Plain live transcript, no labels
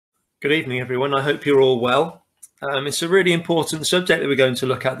Good evening, everyone. I hope you're all well. It's a really important subject that we're going to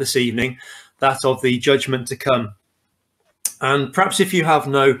look at this evening, that of the judgment to come. And perhaps if you have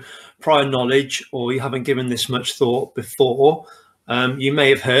no prior knowledge or you haven't given this much thought before, you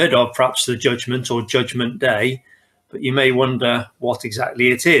may have heard of perhaps the judgment or judgment day, but you may wonder what exactly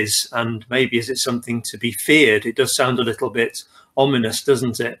it is. And maybe is it something to be feared? It does sound a little bit ominous,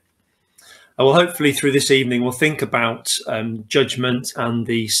 doesn't it? Well, hopefully through this evening, we'll think about judgment and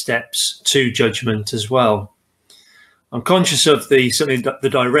the steps to judgment as well. I'm conscious of certainly the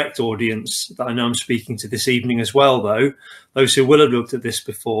direct audience that I know I'm speaking to this evening as well, though, those who will have looked at this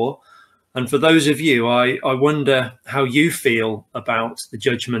before. And for those of you, I wonder how you feel about the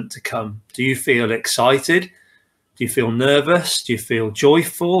judgment to come. Do you feel excited? Do you feel nervous? Do you feel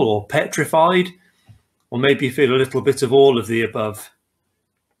joyful or petrified? Or maybe you feel a little bit of all of the above.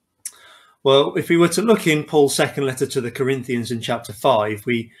 Well, if we were to look in Paul's second letter to the Corinthians in chapter 5,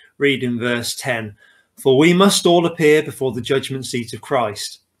 we read in verse 10, "For we must all appear before the judgment seat of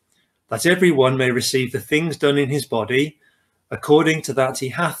Christ, that every one may receive the things done in his body, according to that he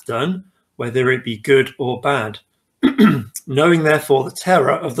hath done, whether it be good or bad. Knowing therefore the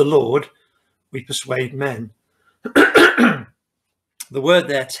terror of the Lord, we persuade men." The word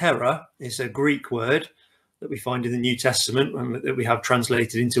there, terror, is a Greek word that we find in the New Testament and that we have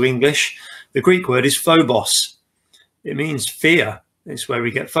translated into English. The Greek word is phobos. It means fear. It's where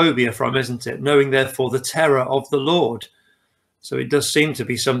we get phobia from, isn't it? Knowing therefore the terror of the Lord. So it does seem to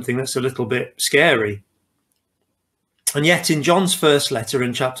be something that's a little bit scary. And yet in John's first letter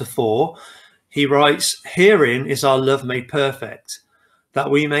in chapter 4, he writes, "Herein is our love made perfect, that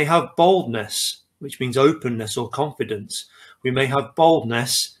we may have boldness," which means openness or confidence. "We may have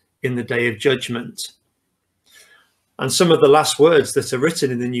boldness in the day of judgment." And some of the last words that are written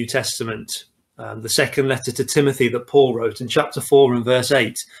in the New Testament, the second letter to Timothy that Paul wrote in chapter 4 and verse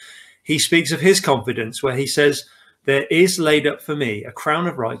 8, he speaks of his confidence where he says, "There is laid up for me a crown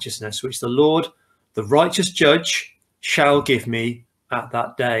of righteousness, which the Lord, the righteous judge, shall give me at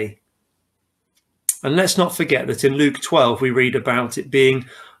that day." And let's not forget that in Luke 12, we read about it being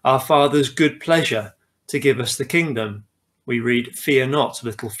our Father's good pleasure to give us the kingdom. We read, "Fear not,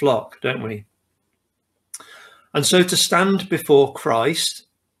 little flock," don't we? And so to stand before Christ,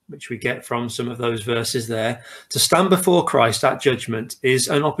 which we get from some of those verses there, to stand before Christ at judgment is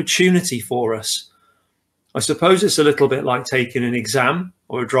an opportunity for us. I suppose it's a little bit like taking an exam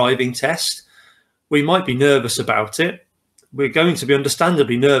or a driving test. We might be nervous about it. We're going to be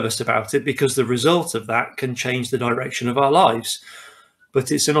understandably nervous about it because the result of that can change the direction of our lives.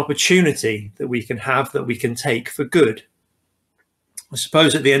 But it's an opportunity that we can have, that we can take for good. I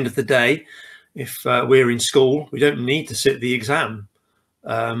suppose at the end of the day, if we're in school, we don't need to sit the exam.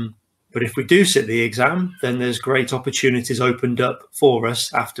 But if we do sit the exam, then there's great opportunities opened up for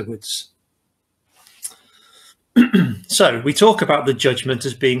us afterwards. So we talk about the judgment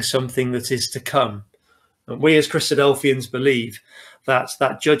as being something that is to come. And we as Christadelphians believe that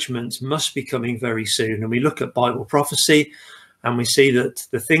that judgment must be coming very soon. And we look at Bible prophecy and we see that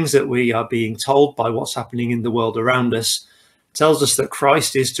the things that we are being told by what's happening in the world around us tells us that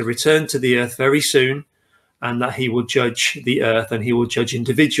Christ is to return to the earth very soon and that he will judge the earth and he will judge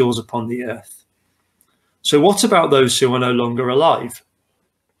individuals upon the earth. So what about those who are no longer alive?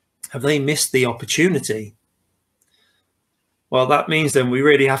 Have they missed the opportunity? Well, that means then we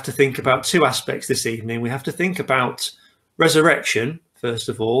really have to think about two aspects this evening. We have to think about resurrection, first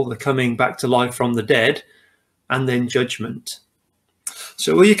of all, the coming back to life from the dead, and then judgment.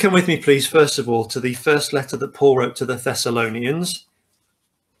 So will you come with me, please, first of all, to the first letter that Paul wrote to the Thessalonians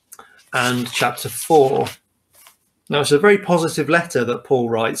and chapter 4. Now, it's a very positive letter that Paul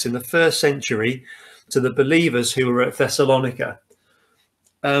writes in the first century to the believers who were at Thessalonica.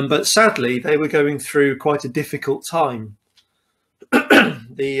 But sadly, they were going through quite a difficult time.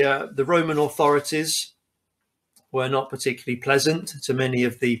 The Roman authorities were not particularly pleasant to many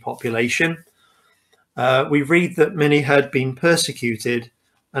of the population. We read that many had been persecuted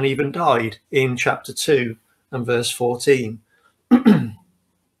and even died in chapter 2 and verse 14.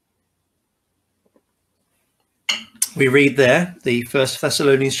 We read there, the First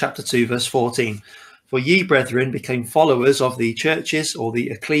Thessalonians chapter 2 verse 14, "For ye, brethren, became followers of the churches or the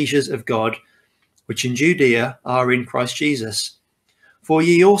ecclesias of God, which in Judea are in Christ Jesus. For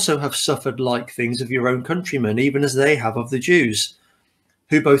ye also have suffered like things of your own countrymen, even as they have of the Jews,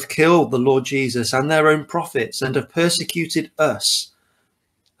 who both killed the Lord Jesus and their own prophets, and have persecuted us.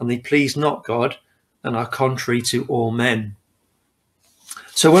 And they please not God, and are contrary to all men."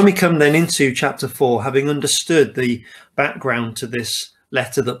 So when we come then into chapter 4, having understood the background to this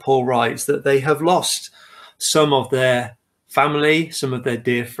letter that Paul writes, that they have lost some of their family, some of their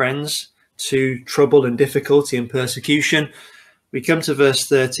dear friends, to trouble and difficulty and persecution. We come to verse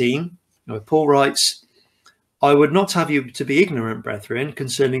 13, where Paul writes, I would not have you to be ignorant, brethren,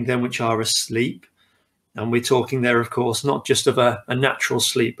 concerning them which are asleep. And we're talking there, of course, not just of a natural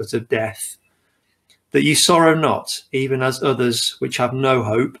sleep, but of death. That ye sorrow not, even as others which have no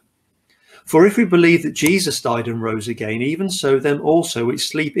hope. For if we believe that Jesus died and rose again, even so them also which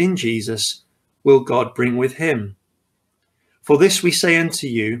sleep in Jesus will God bring with him. For this we say unto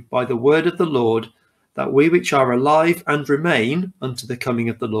you by the word of the Lord, that we which are alive and remain unto the coming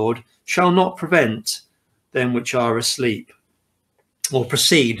of the Lord shall not prevent them which are asleep, or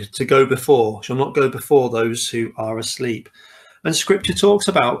proceed to go before, shall not go before those who are asleep. And Scripture talks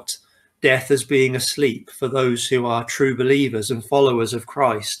about death as being asleep for those who are true believers and followers of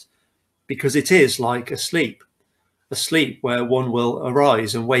Christ, because it is like a sleep where one will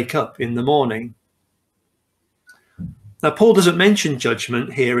arise and wake up in the morning. Now, Paul doesn't mention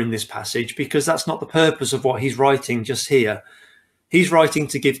judgment here in this passage because that's not the purpose of what he's writing just here. He's writing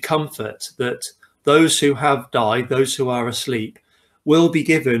to give comfort that those who have died, those who are asleep, will be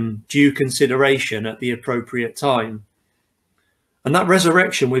given due consideration at the appropriate time. And that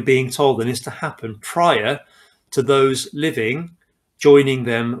resurrection, we're being told, then, is to happen prior to those living joining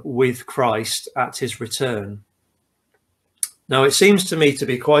them with Christ at his return. Now, it seems to me to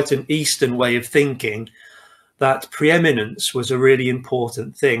be quite an Eastern way of thinking that preeminence was a really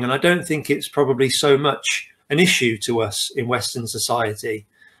important thing. And I don't think it's probably so much an issue to us in Western society.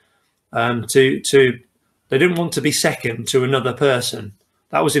 They didn't want to be second to another person.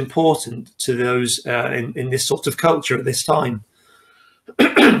 That was important to those in this sort of culture at this time.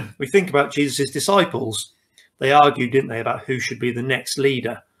 We think about Jesus' disciples. They argued, didn't they, about who should be the next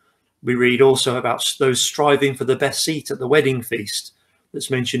leader. We read also about those striving for the best seat at the wedding feast that's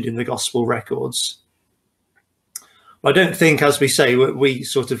mentioned in the gospel records. I don't think, as we say, we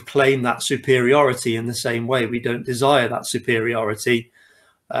sort of claim that superiority in the same way. We don't desire that superiority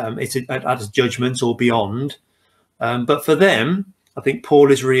at judgment or beyond. But for them, I think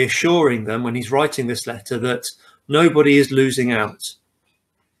Paul is reassuring them when he's writing this letter that nobody is losing out.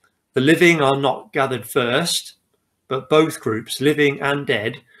 The living are not gathered first, but both groups, living and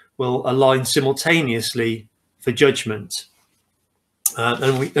dead, will align simultaneously for judgment.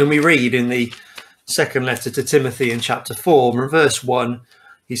 And we read in the second letter to Timothy in chapter 4, verse 1,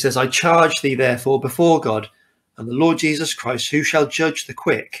 he says, I charge thee therefore before God and the Lord Jesus Christ, who shall judge the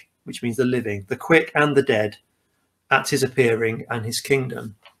quick, which means the living, the quick and the dead, at his appearing and his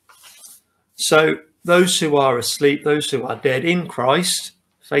kingdom. So those who are asleep, those who are dead in Christ,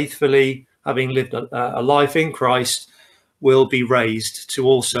 faithfully having lived a life in Christ, will be raised to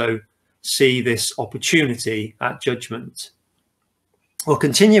also see this opportunity at judgment. Well,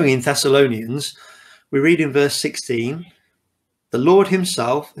 continuing in Thessalonians, we read in verse 16, the Lord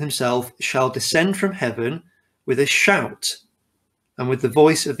himself shall descend from heaven with a shout, and with the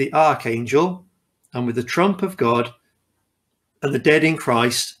voice of the archangel, and with the trump of God, and the dead in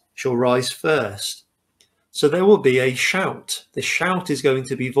Christ shall rise first. So there will be a shout. The shout is going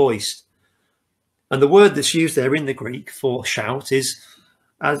to be voiced. And the word that's used there in the Greek for shout is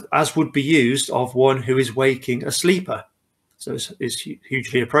as would be used of one who is waking a sleeper. So it's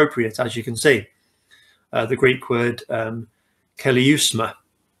hugely appropriate, as you can see. The Greek word keliusma.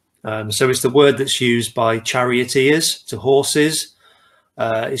 So it's the word that's used by charioteers to horses.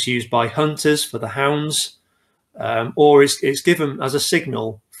 It's used by hunters for the hounds, or it's given as a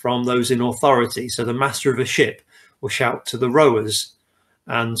signal from those in authority. So the master of a ship will shout to the rowers,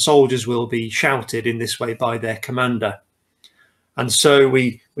 and soldiers will be shouted in this way by their commander. And so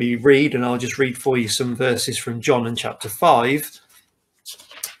we read, and I'll just read for you some verses from John in chapter 5,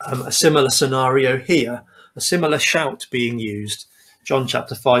 a similar scenario here, a similar shout being used. John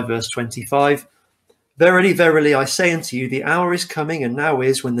chapter 5, verse 25. Verily, verily, I say unto you, the hour is coming, and now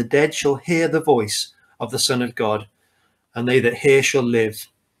is, when the dead shall hear the voice of the Son of God, and they that hear shall live.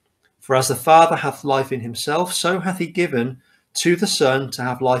 For as the Father hath life in himself, so hath he given to the Son to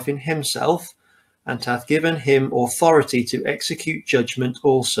have life in himself, and hath given him authority to execute judgment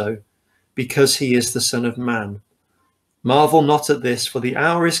also, because he is the Son of Man. Marvel not at this, for the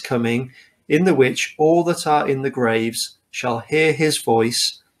hour is coming, in the which all that are in the graves shall hear his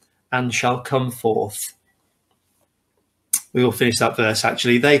voice, and shall come forth. We will finish that verse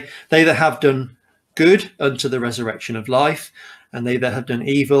actually. They that have done good unto the resurrection of life, and they that have done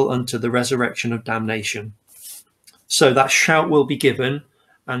evil unto the resurrection of damnation. So that shout will be given,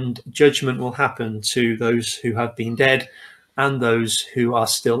 and judgment will happen to those who have been dead and those who are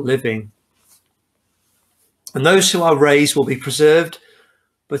still living. And those who are raised will be preserved,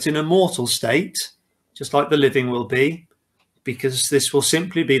 but in a mortal state, just like the living will be. because this will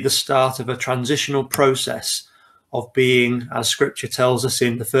simply be the start of a transitional process of being, as Scripture tells us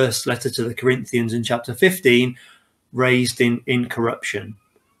in the first letter to the Corinthians in chapter 15, raised in incorruption.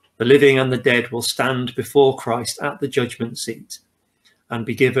 The living and the dead will stand before Christ at the judgment seat and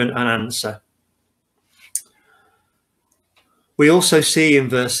be given an answer. We also see in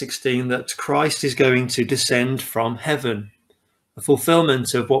verse 16 that Christ is going to descend from heaven, a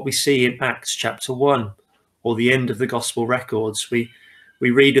fulfillment of what we see in Acts chapter 1, or the end of the gospel records. We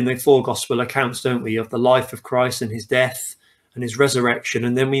read in the four gospel accounts, don't we, of the life of Christ and his death and his resurrection.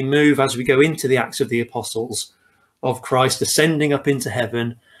 And then we move, as we go into the Acts of the Apostles, of Christ ascending up into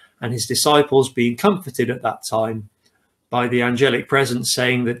heaven and his disciples being comforted at that time by the angelic presence,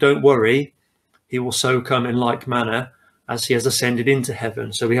 saying that don't worry, he will so come in like manner as he has ascended into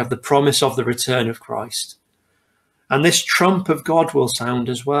heaven. So we have the promise of the return of Christ. And this trump of God will sound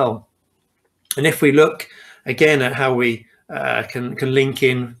as well. And if we look again at how we can link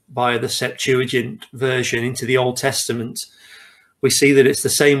in via the Septuagint version into the Old Testament, we see that it's the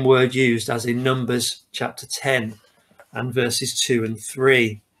same word used as in Numbers chapter 10 and verses 2 and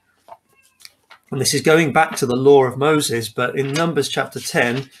 3. And this is going back to the law of Moses, but in Numbers chapter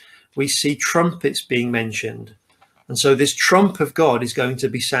 10, we see trumpets being mentioned. And so this trump of God is going to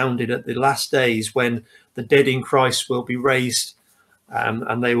be sounded at the last days when the dead in Christ will be raised,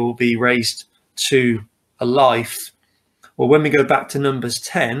 and they will be raised to a life. Well, when we go back to Numbers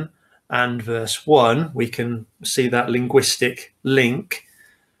 10 and verse 1, we can see that linguistic link.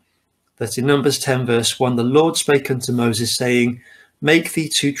 That in Numbers 10 verse 1, the Lord spake unto Moses, saying, Make thee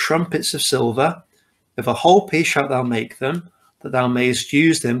 2 trumpets of silver, of a whole piece shalt thou make them, that thou mayest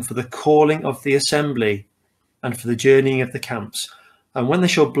use them for the calling of the assembly, and for the journeying of the camps. And when they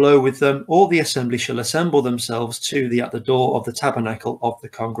shall blow with them, all the assembly shall assemble themselves to thee at the door of the tabernacle of the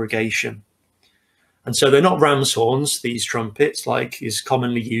congregation. And so they're not ram's horns, these trumpets, like is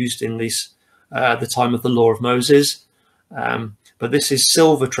commonly used in this the time of the law of Moses. But this is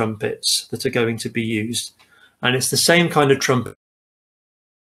silver trumpets that are going to be used. And it's the same kind of trumpet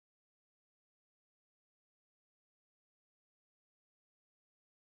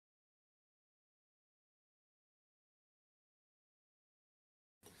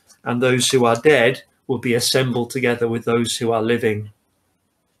and those who are dead will be assembled together with those who are living.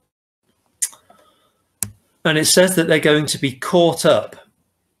 And it says that they're going to be caught up,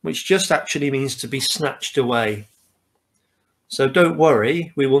 which just actually means to be snatched away. So don't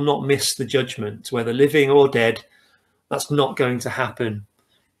worry, we will not miss the judgment, whether living or dead. That's not going to happen.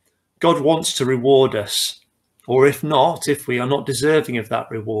 God wants to reward us, or if not, if we are not deserving of that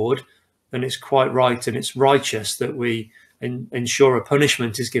reward, then it's quite right and it's righteous that we ensure a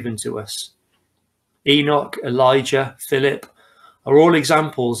punishment is given to us. Enoch, Elijah, Philip are all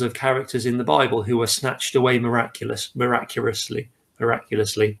examples of characters in the Bible who were snatched away miraculously,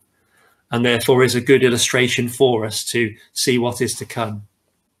 and therefore is a good illustration for us to see what is to come.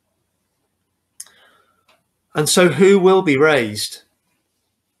 And so who will be raised?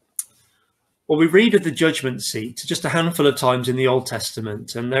 Well, we read of the judgment seat just a handful of times in the Old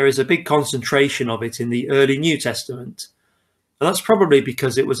Testament, and there is a big concentration of it in the early New Testament. And that's probably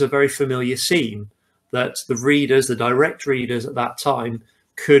because it was a very familiar scene that the readers, the direct readers at that time,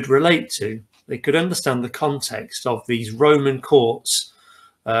 could relate to. They could understand the context of these Roman courts,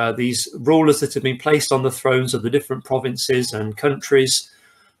 these rulers that had been placed on the thrones of the different provinces and countries.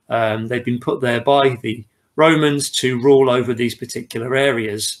 They'd been put there by the Romans to rule over these particular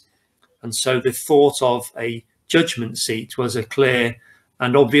areas. And so the thought of a judgment seat was a clear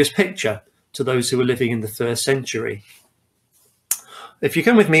and obvious picture to those who were living in the first century. If you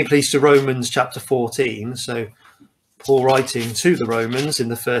come with me, please, to Romans chapter 14. So Paul writing to the Romans in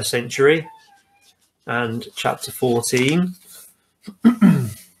the first century, and chapter 14.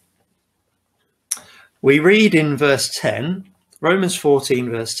 We read in verse 10, Romans 14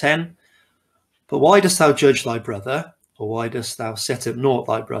 verse 10, But why dost thou judge thy brother, or why dost thou set at naught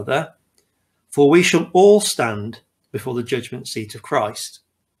thy brother? For we shall all stand before the judgment seat of Christ.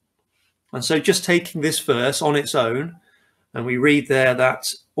 And so just taking this verse on its own, and we read there that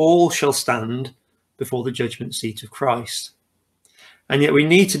all shall stand before the judgment seat of Christ. And yet we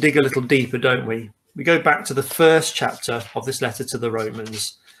need to dig a little deeper, don't we? We go back to the first chapter of this letter to the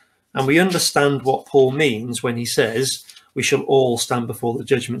Romans, and we understand what Paul means when he says we shall all stand before the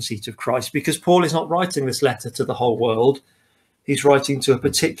judgment seat of Christ, because Paul is not writing this letter to the whole world. He's writing to a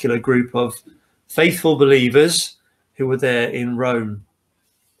particular group of faithful believers who were there in Rome.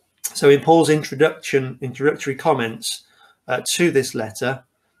 So in Paul's introductory comments to this letter,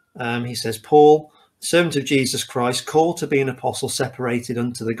 he says, Paul, servant of Jesus Christ, called to be an apostle, separated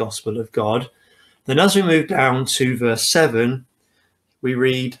unto the gospel of God, Then as we move down to verse 7, we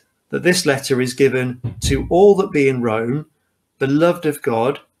read that this letter is given to all that be in Rome, beloved of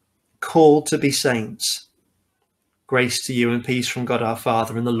God, called to be saints. Grace to you and peace from God our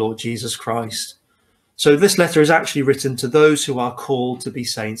Father and the Lord Jesus Christ. So this letter is actually written to those who are called to be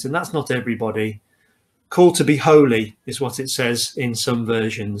saints, and that's not everybody. Called to be holy is what it says in some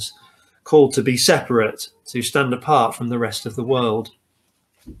versions. Called to be separate, to stand apart from the rest of the world.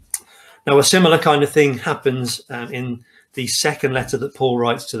 Now, a similar kind of thing happens in the second letter that Paul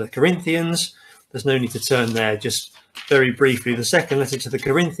writes to the Corinthians. There's no need to turn there, just very briefly. The second letter to the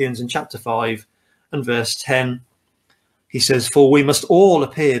Corinthians in chapter 5 and verse 10. He says, "For we must all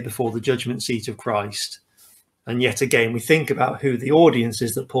appear before the judgment seat of Christ." And yet again, we think about who the audience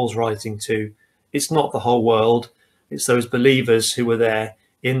is that Paul's writing to. It's not the whole world. It's those believers who were there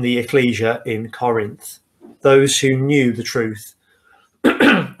in the ecclesia in Corinth, those who knew the truth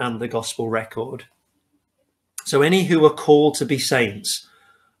and the gospel record. So any who are called to be saints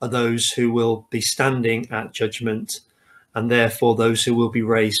are those who will be standing at judgment, and therefore those who will be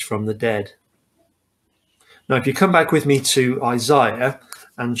raised from the dead. Now, if you come back with me to Isaiah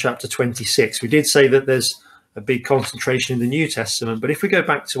and chapter 26, we did say that there's a big concentration in the New Testament, but if we go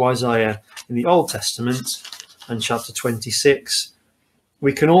back to Isaiah in the Old Testament and chapter 26,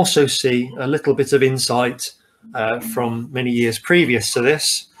 we can also see a little bit of insight from many years previous to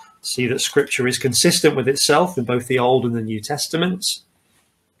this, see that scripture is consistent with itself in both the Old and the New Testaments.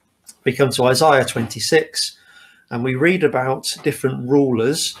 We come to Isaiah 26 and we read about different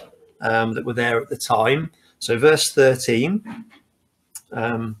rulers that were there at the time. So verse 13,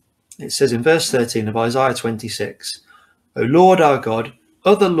 it says in verse 13 of Isaiah 26, "O Lord our God,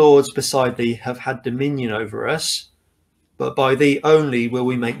 other lords beside thee have had dominion over us, but by thee only will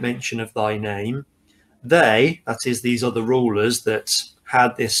we make mention of thy name. They," that is these other rulers that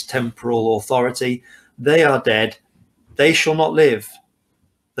had this temporal authority, "they are dead, they shall not live.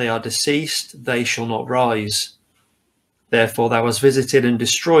 They are deceased, they shall not rise. Therefore thou hast visited and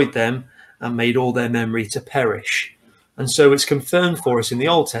destroyed them and made all their memory to perish." And so it's confirmed for us in the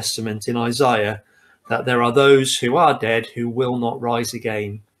Old Testament, in Isaiah, that there are those who are dead who will not rise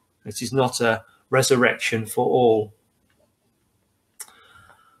again. It is not a resurrection for all.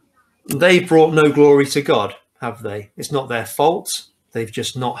 They've brought no glory to God, have they? It's not their fault. They've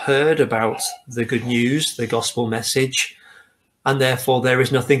just not heard about the good news, the gospel message, and therefore there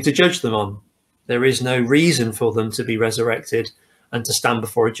is nothing to judge them on. There is no reason for them to be resurrected and to stand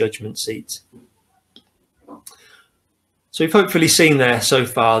before a judgment seat. So we've hopefully seen there so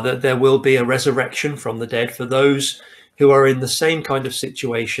far that there will be a resurrection from the dead for those who are in the same kind of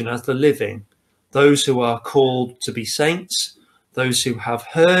situation as the living, those who are called to be saints, those who have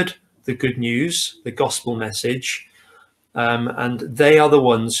heard the good news, the gospel message, and they are the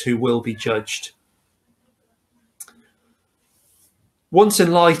ones who will be judged. Once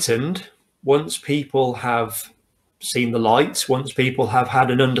enlightened, once people have seen the light, once people have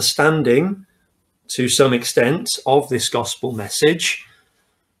had an understanding to some extent of this gospel message,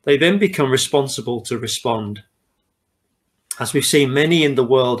 they then become responsible to respond. As we've seen, many in the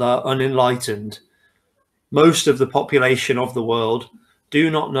world are unenlightened. Most of the population of the world do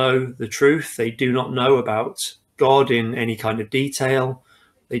not know the truth. They do not know about God in any kind of detail.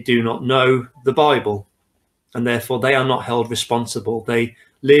 They do not know the Bible, and therefore they are not held responsible. They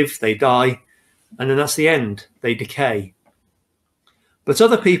live, they die, and then that's the end. They decay. But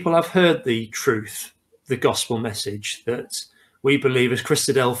other people have heard the truth, the gospel message that we believe as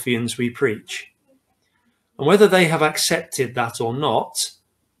Christadelphians we preach. And whether they have accepted that or not,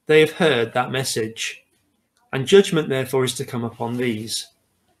 they have heard that message. And judgment, therefore, is to come upon these.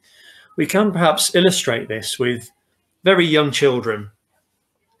 We can perhaps illustrate this with very young children.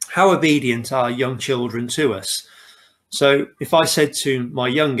 How obedient are young children to us? So if I said to my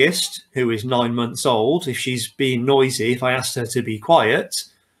youngest, who is 9 months old, if she's being noisy, if I asked her to be quiet,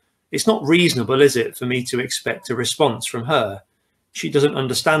 it's not reasonable, is it, for me to expect a response from her? She doesn't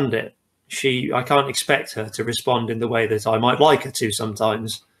understand it. I can't expect her to respond in the way that I might like her to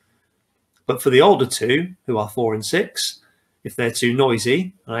sometimes. But for the older two, who are 4 and 6, if they're too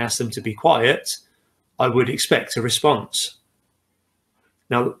noisy and I ask them to be quiet, I would expect a response.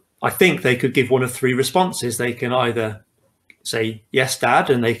 Now, I think they could give one of 3 responses. They can either say, "Yes, Dad,"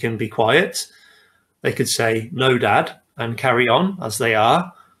 and they can be quiet. They could say, "No, Dad," and carry on as they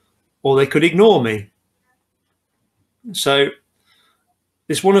are, or they could ignore me. So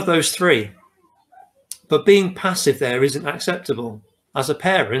it's one of those 3. But being passive there isn't acceptable. As a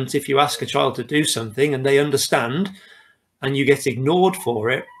parent, if you ask a child to do something and they understand and you get ignored for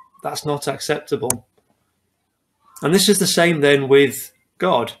it, that's not acceptable. And this is the same then with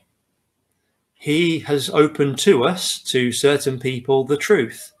God. he has opened to us, to certain people, the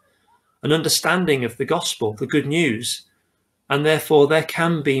truth, an understanding of the gospel, the good news, and therefore there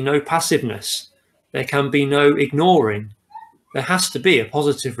can be no passiveness. There can be no ignoring. There has to be a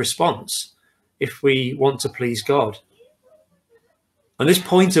positive response if we want to please God. And this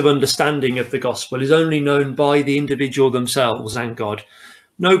point of understanding of the gospel is only known by the individual themselves and God.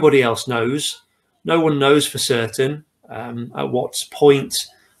 Nobody else knows. No one knows for certain at what point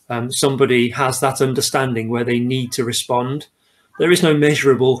somebody has that understanding where they need to respond. There is no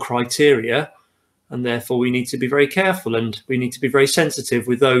measurable criteria, and therefore we need to be very careful and we need to be very sensitive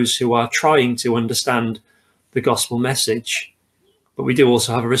with those who are trying to understand the gospel message. But we do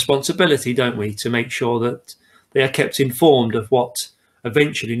also have a responsibility, don't we, to make sure that they are kept informed of what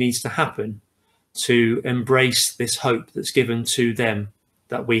eventually needs to happen to embrace this hope that's given to them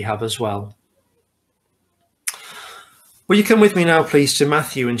that we have as well. Will you come with me now, please, to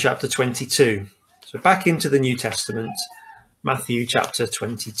Matthew in chapter 22. So back into the New Testament, Matthew chapter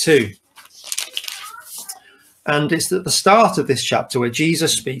 22. And it's at the start of this chapter where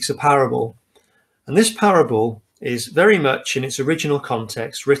Jesus speaks a parable. And this parable is very much in its original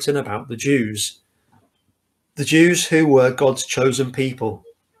context written about the Jews who were God's chosen people.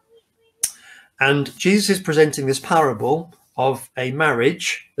 And Jesus is presenting this parable of a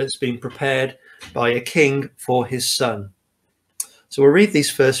marriage that's been prepared by a king for his son. So we'll read these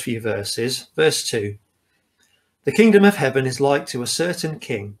first few verses. Verse 2. The kingdom of heaven is like to a certain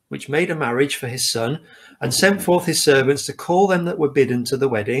king, which made a marriage for his son, and sent forth his servants to call them that were bidden to the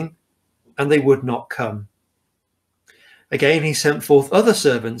wedding, and they would not come. Again he sent forth other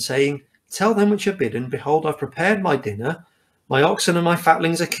servants, saying, Tell them which are bidden, Behold, I've prepared my dinner, my oxen and my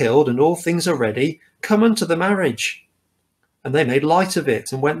fatlings are killed, and all things are ready. Come unto the marriage. And they made light of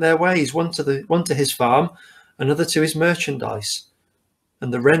it, and went their ways, one to his farm, another to his merchandise.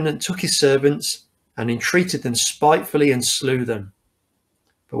 And the remnant took his servants, and entreated them spitefully, and slew them.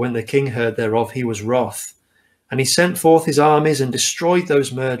 But when the king heard thereof, he was wroth, and he sent forth his armies, and destroyed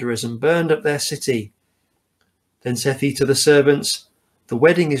those murderers, and burned up their city. Then saith he to the servants, The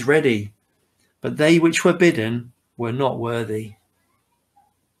wedding is ready, but they which were bidden were not worthy.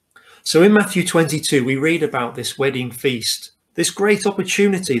 So in Matthew 22, we read about this wedding feast, this great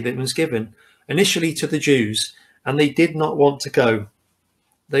opportunity that was given initially to the Jews, and they did not want to go.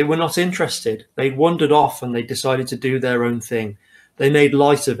 They were not interested. They wandered off and they decided to do their own thing. They made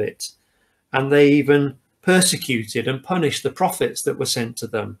light of it, and they even persecuted and punished the prophets that were sent to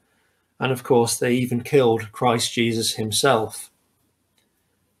them. And of course, they even killed Christ Jesus himself.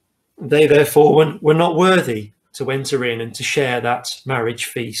 They therefore were not worthy to enter in and to share that marriage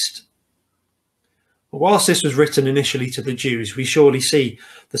feast. But whilst this was written initially to the Jews, we surely see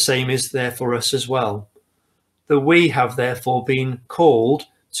the same is there for us as well. That we have therefore been called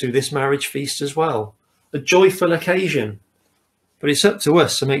to this marriage feast as well. A joyful occasion. But it's up to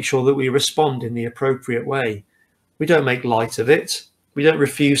us to make sure that we respond in the appropriate way. We don't make light of it. We don't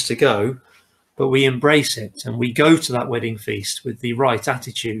refuse to go, but we embrace it and we go to that wedding feast with the right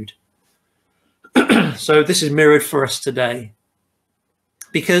attitude. So this is mirrored for us today,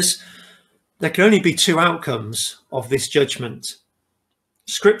 because there can only be two outcomes of this judgment.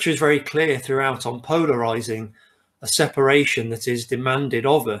 Scripture is very clear throughout on polarizing a separation that is demanded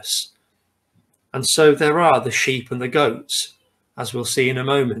of us. And so there are the sheep and the goats, as we'll see in a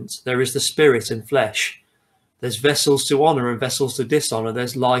moment. There is the spirit and flesh. There's vessels to honour and vessels to dishonour.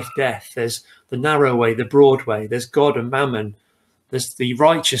 There's life, death. There's the narrow way, the broad way. There's God and mammon. There's the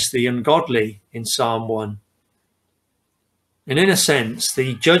righteous, the ungodly in Psalm 1. And in a sense,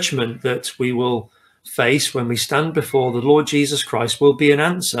 the judgment that we will face when we stand before the Lord Jesus Christ will be an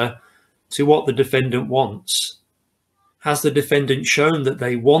answer to what the defendant wants. Has the defendant shown that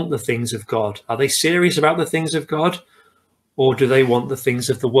they want the things of God? Are they serious about the things of God? Or do they want the things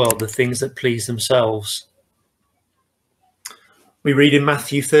of the world, the things that please themselves? We read in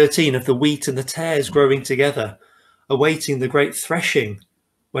Matthew 13 of the wheat and the tares growing together, awaiting the great threshing,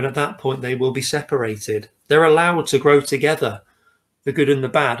 when at that point they will be separated. They're allowed to grow together, the good and the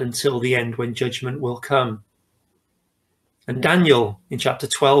bad, until the end when judgment will come. And Daniel, in chapter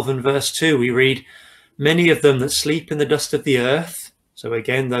 12 and verse 2, we read, Many of them that sleep in the dust of the earth, so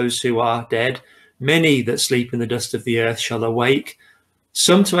again those who are dead, many that sleep in the dust of the earth shall awake,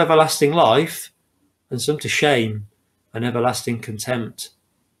 some to everlasting life, and some to shame and everlasting contempt.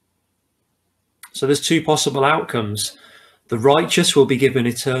 So there's two possible outcomes. The righteous will be given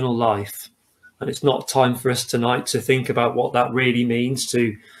eternal life. And it's not time for us tonight to think about what that really means,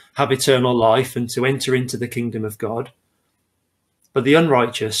 to have eternal life and to enter into the kingdom of God. But the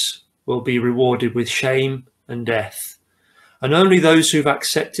unrighteous will be rewarded with shame and death. And only those who've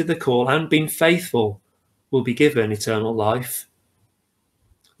accepted the call and been faithful will be given eternal life.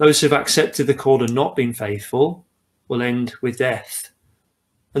 Those who've accepted the call and not been faithful will end with death.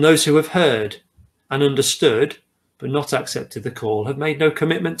 And those who have heard and understood but not accepted the call have made no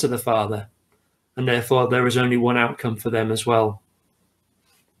commitment to the Father, and therefore there is only one outcome for them as well.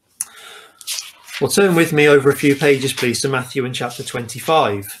 Well, turn with me over a few pages, please, to Matthew in chapter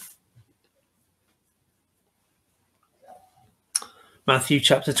 25. Matthew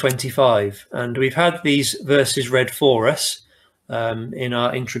chapter 25, and we've had these verses read for us in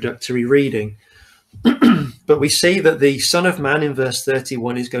our introductory reading. But we see that the Son of Man in verse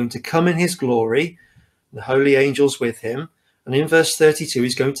 31 is going to come in his glory, the holy angels with him. And in verse 32,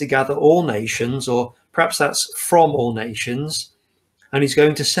 he's going to gather all nations, or perhaps that's from all nations, and he's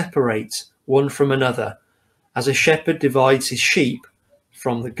going to separate one from another, as a shepherd divides his sheep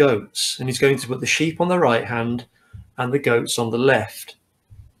from the goats. And he's going to put the sheep on the right hand and the goats on the left.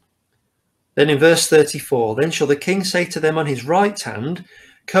 Then in verse 34, then shall the king say to them on his right hand,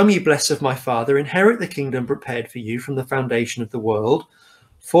 come, ye blessed of my Father, inherit the kingdom prepared for you from the foundation of the world.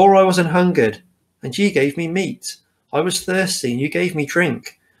 For I was an hungered, and ye gave me meat. I was thirsty, and you gave me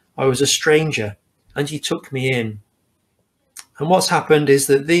drink. I was a stranger, and ye took me in. And what's happened is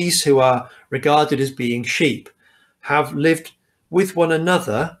that these who are regarded as being sheep have lived with one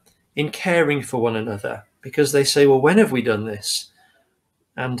another in caring for one another, because they say, well, when have we done this?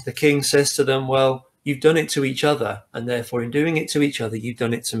 And the king says to them, well, you've done it to each other, and therefore in doing it to each other, you've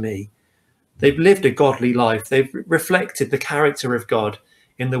done it to me. They've lived a godly life. They've reflected the character of God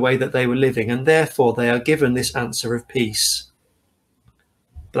in the way that they were living, and therefore they are given this answer of peace.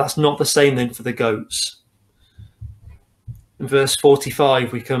 But that's not the same then for the goats. In verse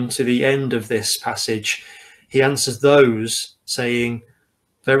 45, we come to the end of this passage. He answers those, saying,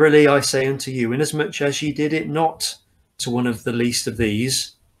 verily I say unto you, inasmuch as ye did it not to one of the least of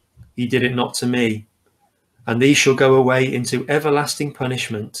these, ye did it not to me. And these shall go away into everlasting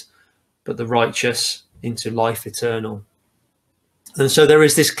punishment, but the righteous into life eternal. And so there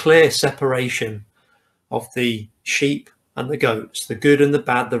is this clear separation of the sheep and the goats, the good and the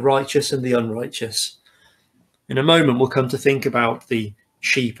bad, the righteous and the unrighteous. In a moment, we'll come to think about the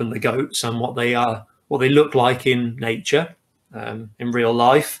sheep and the goats and what they are, what they look like in nature, in real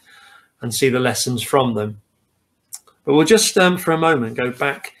life, and see the lessons from them. But we'll just, for a moment, go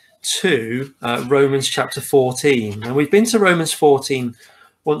back to Romans chapter 14. And we've been to Romans 14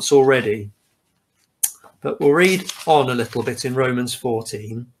 once already, but we'll read on a little bit in Romans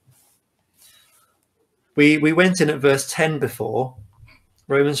 14. We went in at verse 10 before,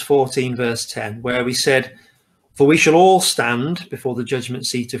 Romans 14 verse 10, where we said, for we shall all stand before the judgment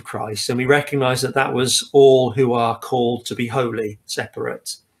seat of Christ. And we recognize that that was all who are called to be holy,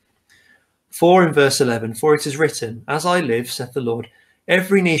 separate. For in verse 11, for it is written, as I live, saith the Lord,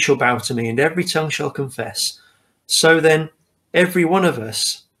 every knee shall bow to me, and every tongue shall confess. So then, every one of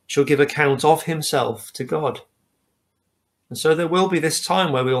us shall give account of himself to God. And so there will be this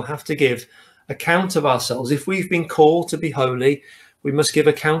time where we will have to give account of ourselves. If we've been called to be holy, we must give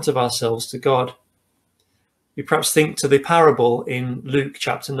account of ourselves to God. We perhaps think to the parable in Luke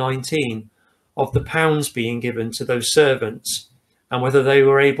chapter 19 of the pounds being given to those servants and whether they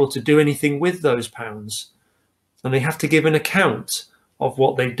were able to do anything with those pounds. And they have to give an account of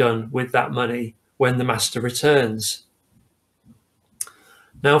what they've done with that money when the master returns.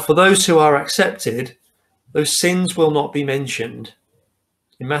 Now, for those who are accepted, those sins will not be mentioned.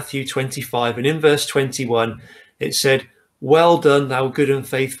 In Matthew 25 and in verse 21, it said, well done, thou good and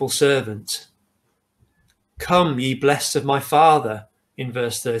faithful servant. Come, ye blessed of my Father, in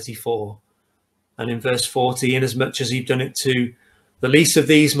verse 34. And in verse 40, inasmuch as you've done it to the least of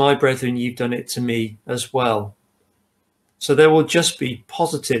these, my brethren, you've done it to me as well. So there will just be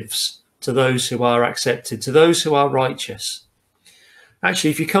positives to those who are accepted, to those who are righteous.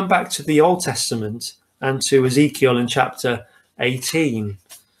 Actually, if you come back to the Old Testament and to Ezekiel in chapter 18,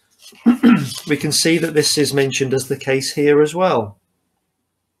 we can see that this is mentioned as the case here as well.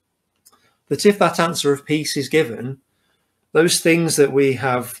 That if that answer of peace is given, those things that we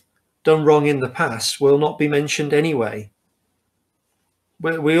have done wrong in the past will not be mentioned anyway.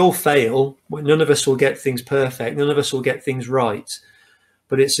 We all fail. None of us will get things perfect. None of us will get things right.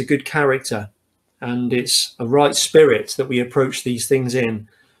 But it's a good character and it's a right spirit that we approach these things in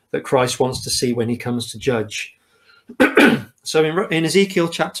that Christ wants to see when he comes to judge. So in Ezekiel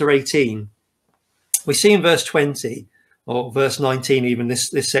chapter 18, we see in verse 20, or verse 19 even,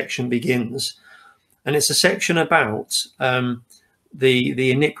 this section begins. And it's a section about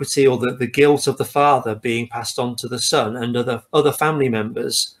the iniquity or the guilt of the father being passed on to the son and other family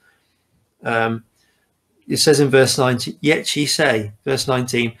members. it says in verse 19, yet ye say, verse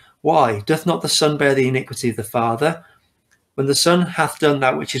 19, why doth not the Son bear the iniquity of the Father? When the Son hath done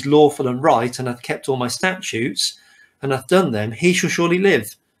that which is lawful and right, and hath kept all my statutes, and hath done them, he shall surely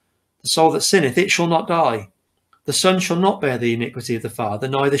live. The soul that sinneth, it shall not die. The Son shall not bear the iniquity of the Father,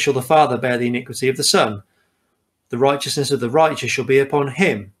 neither shall the Father bear the iniquity of the Son. The righteousness of the righteous shall be upon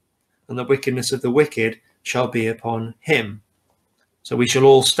him, and the wickedness of the wicked shall be upon him. So we shall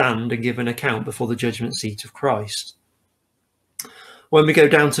all stand and give an account before the judgment seat of Christ. When we go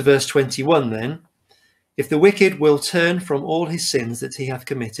down to verse 21 then, if the wicked will turn from all his sins that he hath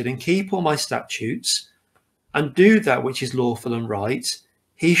committed, and keep all my statutes, and do that which is lawful and right,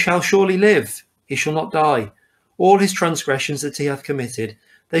 he shall surely live, he shall not die. All his transgressions that he hath committed,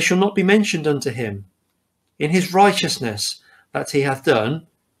 they shall not be mentioned unto him. In his righteousness that he hath done,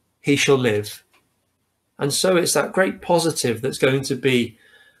 he shall live. And so it's that great positive that's going to be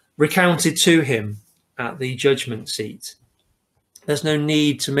recounted to him at the judgment seat. There's no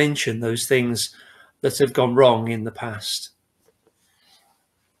need to mention those things that have gone wrong in the past.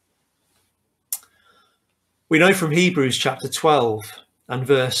 We know from Hebrews chapter 12 and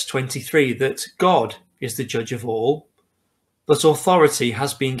verse 23 that God is the judge of all, but authority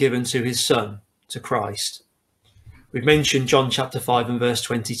has been given to his Son, to Christ. We've mentioned John chapter 5 and verse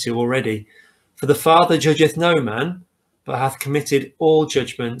 22 already. For the Father judgeth no man, but hath committed all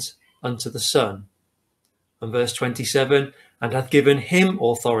judgment unto the Son. And verse 27, and hath given him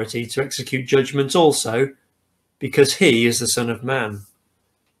authority to execute judgment also, because he is the Son of Man.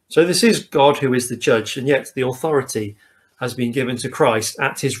 So this is God who is the judge, and yet the authority has been given to Christ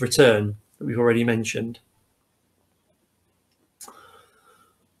at his return, that we've already mentioned.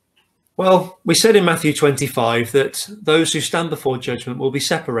 Well, we said in Matthew 25 that those who stand before judgment will be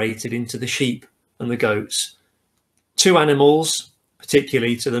separated into the sheep and the goats. Two animals,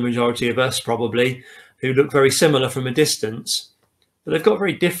 particularly to the majority of us probably, who look very similar from a distance, but they've got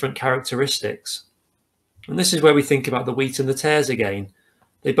very different characteristics. And this is where we think about the wheat and the tares again.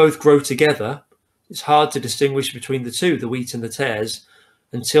 They both grow together. It's hard to distinguish between the two, the wheat and the tares,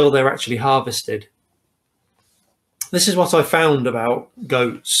 until they're actually harvested. This is what I found about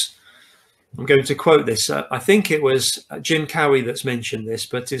goats. I'm going to quote this. I think it was Jim Cowie that's mentioned this,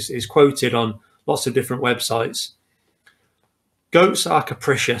 but is quoted on lots of different websites. Goats are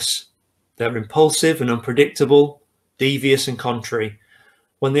capricious. They're impulsive and unpredictable, devious and contrary.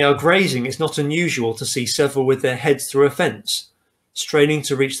 When they are grazing, it's not unusual to see several with their heads through a fence, straining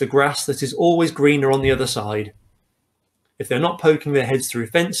to reach the grass that is always greener on the other side. If they're not poking their heads through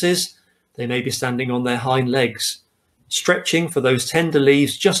fences, they may be standing on their hind legs, stretching for those tender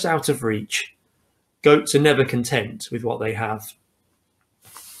leaves just out of reach. Goats are never content with what they have.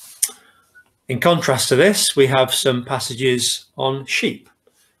 In contrast to this, we have some passages on sheep,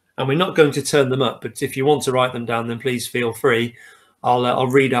 and we're not going to turn them up, but if you want to write them down, then please feel free. I'll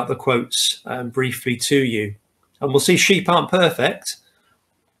read out the quotes briefly to you. And we'll see sheep aren't perfect,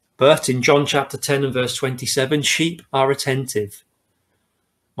 but in John chapter 10 and verse 27, sheep are attentive.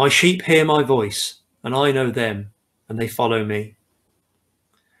 My sheep hear my voice, and I know them, and they follow me.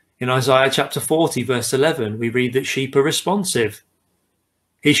 In Isaiah chapter 40 verse 11, we read that sheep are responsive.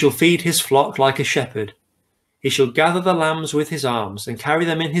 He shall feed his flock like a shepherd. He shall gather the lambs with his arms and carry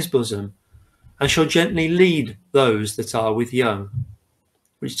them in his bosom, and shall gently lead those that are with young.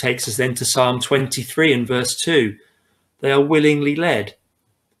 Which takes us then to Psalm 23 and verse 2. They are willingly led.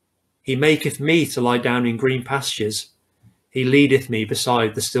 He maketh me to lie down in green pastures. He leadeth me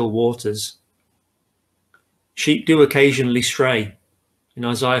beside the still waters. Sheep do occasionally stray. In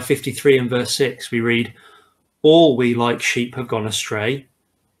Isaiah 53 and verse 6 we read, all we like sheep have gone astray.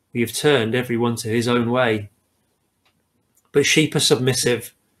 We have turned every one to his own way. But sheep are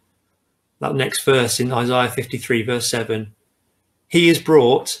submissive. That next verse in Isaiah 53 verse 7. He is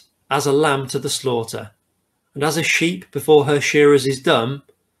brought as a lamb to the slaughter, and as a sheep before her shearers is dumb,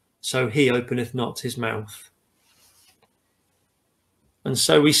 so he openeth not his mouth. And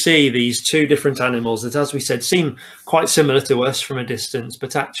so we see these two different animals that, as we said, seem quite similar to us from a distance,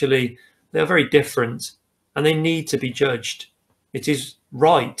 but actually they're very different and they need to be judged. It is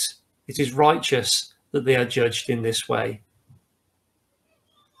right, it is righteous that they are judged in this way.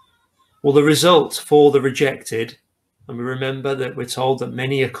 Well, the result for the rejected, and we remember that we're told that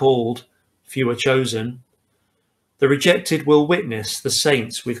many are called, few are chosen, the rejected will witness the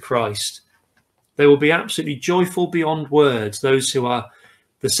saints with Christ. They will be absolutely joyful beyond words, those who are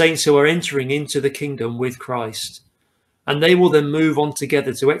the saints who are entering into the kingdom with Christ. And they will then move on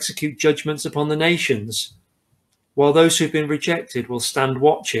together to execute judgments upon the nations, while those who've been rejected will stand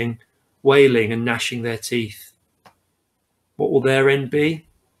watching, wailing and gnashing their teeth. What will their end be?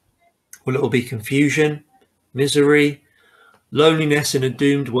 Well, it will be confusion, misery, loneliness in a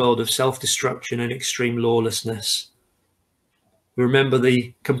doomed world of self-destruction and extreme lawlessness. We remember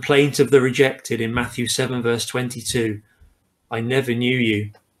the complaint of the rejected in Matthew 7 verse 22. I never knew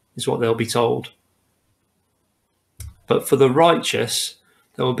you, is what they'll be told. But for the righteous,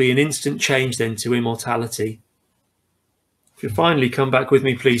 there will be an instant change then to immortality. If you finally come back with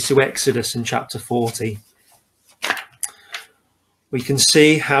me, please, to Exodus in chapter 40. We can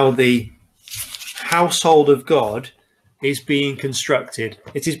see how the household of God is being constructed.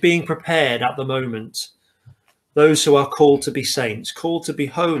 It is being prepared at the moment. Those who are called to be saints, called to be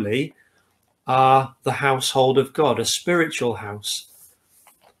holy, are the household of God, a spiritual house.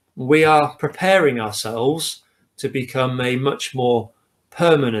 We are preparing ourselves to become a much more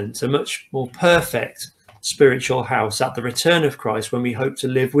permanent, a much more perfect spiritual house at the return of Christ, when we hope to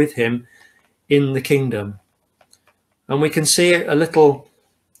live with him in the kingdom. And we can see a little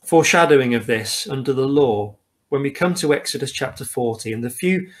foreshadowing of this under the law when we come to Exodus chapter 40. And the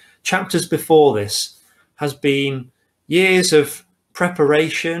few chapters before this has been years of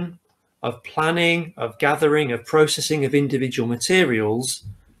preparation, of planning, of gathering, of processing of individual materials.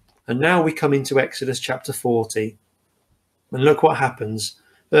 And now we come into Exodus chapter 40. And look what happens.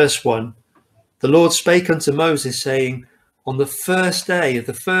 Verse 1. The Lord spake unto Moses, saying, on the first day of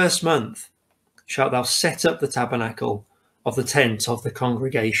the first month shalt thou set up the tabernacle of the tent of the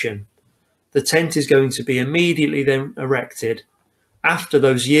congregation. The tent is going to be immediately then erected after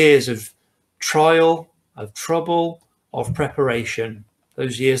those years of trial, of trouble, of preparation,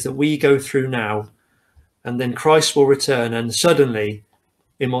 those years that we go through now. And then Christ will return, and suddenly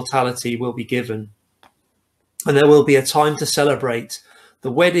immortality will be given. And there will be a time to celebrate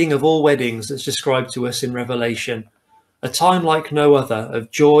the wedding of all weddings that's described to us in Revelation, a time like no other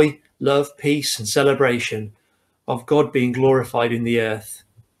of joy, love, peace and celebration, of God being glorified in the earth.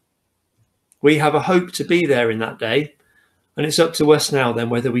 We have a hope to be there in that day, and it's up to us now then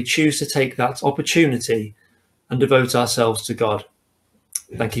whether we choose to take that opportunity and devote ourselves to God.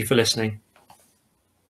 Thank you for listening.